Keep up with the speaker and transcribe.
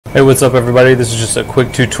Hey, what's up everybody? This is just a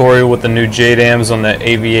quick tutorial with the new JDAMs on the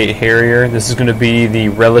AV-8 Harrier. This is going to be the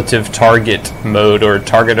relative target mode or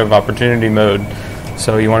target of opportunity mode.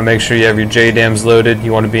 So you want to make sure you have your JDAMs loaded,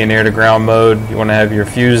 you want to be in air to ground mode, you want to have your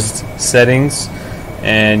fused settings,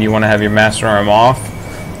 and you want to have your master arm off.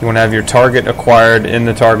 You want to have your target acquired in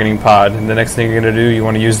the targeting pod. And the next thing you're going to do, you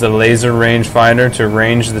want to use the laser rangefinder to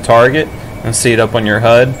range the target and see it up on your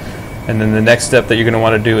HUD. And then the next step that you're going to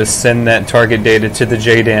want to do is send that target data to the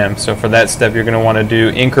JDAM. So for that step, you're going to want to do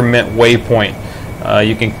increment waypoint.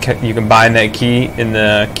 You can bind that key in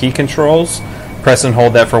the key controls, press and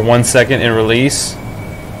hold that for 1 second and release.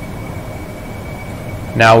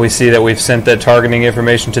 Now we see that we've sent that targeting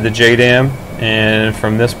information to the JDAM, and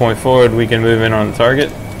from this point forward we can move in on the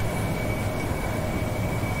target.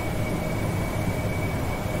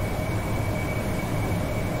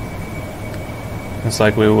 Just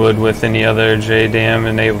like we would with any other JDAM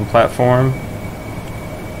enabled platform.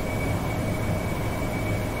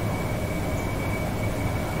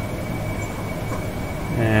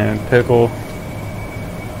 And pickle.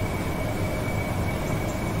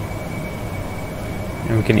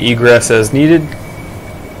 And we can egress as needed.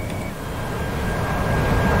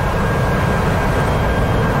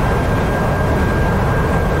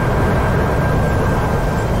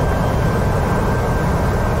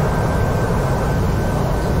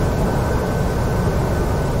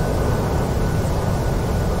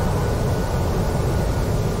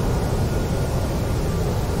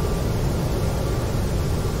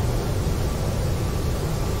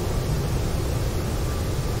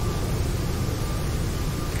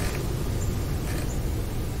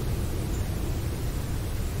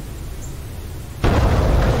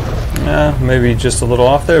 Maybe just a little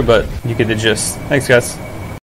off there, but you get the gist. Thanks, guys.